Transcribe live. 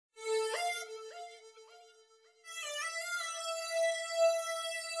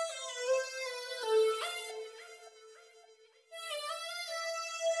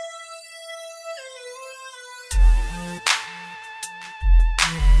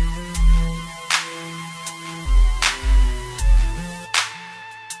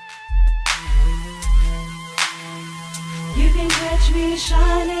me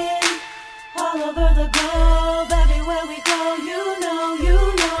shining all over the globe. Everywhere we go, you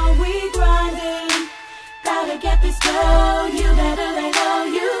know, we grinding. Gotta get this dough, you better let go,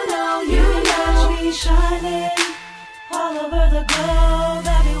 you know, catch me shining all over the globe.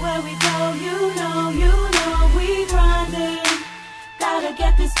 Everywhere we go, you know, we grinding. Gotta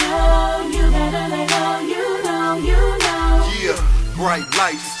get this dough, you better let go, you know. Yeah, bright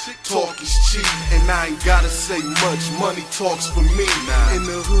lights, talk is cheap, and I ain't gotta say much, money talks for me. In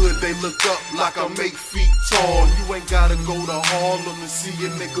the hood they look up like I'm 8 feet tall. You ain't gotta go to Harlem and see a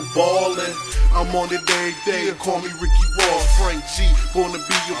nigga ballin'. I'm on it every day, call me Ricky Ross. Frank G, gonna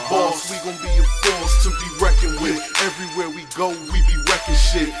be your boss, we gon' be a force to be reckoned with. Everywhere we go, we be wrecking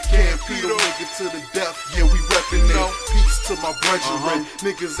shit. Campito, nigga to the death, yeah, we reppin' it. Peace to my brethren,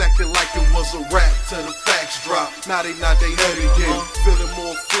 niggas acting like it was a rap till the facts drop. Now they nod they head again, feeling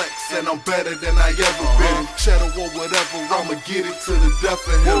more flex, and I'm better than I ever been. Shadow or whatever, I'ma get it to the death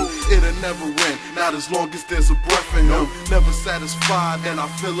of him. It'll never end, not as long as there's a breath in him. Never satisfied, and I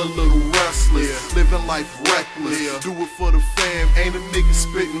feel a little restless. Living life reckless, do it for the fam. Ain't a nigga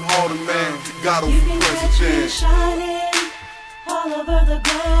spitting harder, man. Got him for president. You shining all over the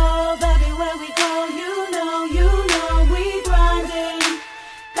globe. Everywhere we go, you know, we grinding.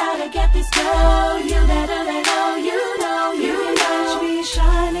 Gotta get this dough, you better let go, you know, catch me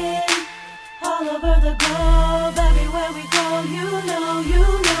shining all over the globe. Everywhere we go, you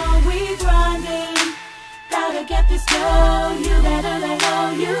know, we grinding. Gotta get this dough, you better let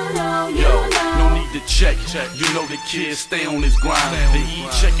go, you know. No need to check, you know the kid stay on his grind. The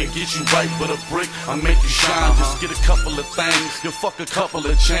E-check can get you right, but a brick I'll make you shine. Just get a couple of things, you'll fuck a couple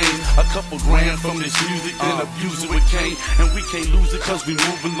of chains. A couple grand from this music, then abuse it with Kane. And we can't lose it cause we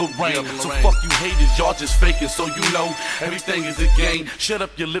moving Lorraine. So fuck you haters, y'all just faking, so you know everything is a game. Shut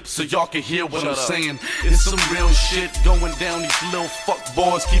up your lips so y'all can hear what I'm saying. It's some real shit going down, these little fuck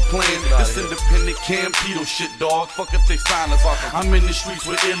boys keep playing. This independent Campito shit, dog. Fuck if they sign us. I'm in the streets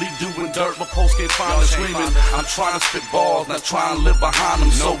with Illy doing dirt, but post can't find us screaming. I'm trying to spit balls, not trying to live behind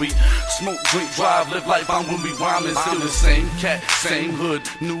them. So we smoke, drink, drive, live life on when we rhyming. Still the same cat, same hood,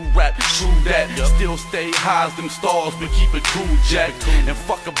 new rap, true that. Still stay high as them stars, but keep it cool, Jack. And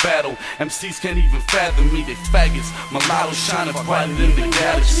fuck a battle, MCs can't even fathom me. They faggots, Malato shining brighter than the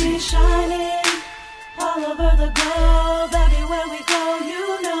galaxy. Shining all over the globe. Everywhere we go,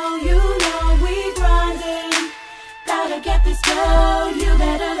 you know, we grinding. Gotta get this dough, you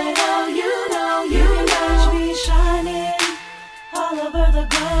better let go, you know, catch me shining all over the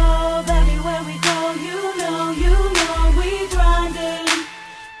globe. Everywhere we go, you know, we grinding.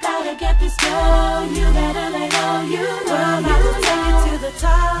 Gotta get this dough, you better let go, you know. We're about to take it to the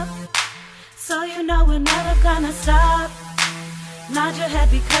top, so you know we're never gonna stop. Nod your head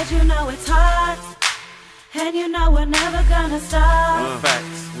because you know it's hot, and you know we're never gonna stop.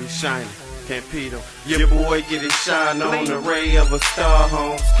 Facts, we shining. Campito, your boy get it shine on the ray of a star.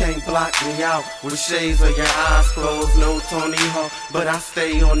 Homes can't block me out with shades of your eyes closed. No Tony Hawk, but I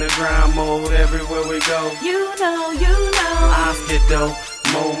stay on the grind mode everywhere we go. You know. Eyes get dope,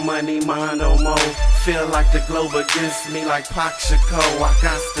 more money, mind on more. Feel like the globe against me like Pac Shaco. I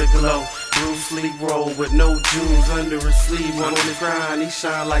got to glow. Bruce Lee roll with no jewels under his sleeve. On his grind, he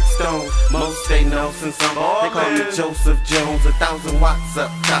shine like stone. Most they know since I'm they call me Joseph Jones. 1,000 watts up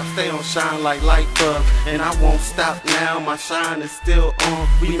top, stay on shine like light bulb. And I won't stop now, my shine is still on.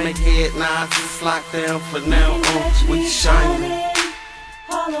 We make head nods, it's locked down for now on. We shining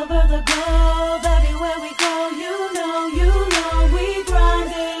all over the globe. Everywhere we go, you know, we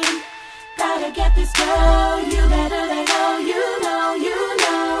grinding. Gotta get this dough, you better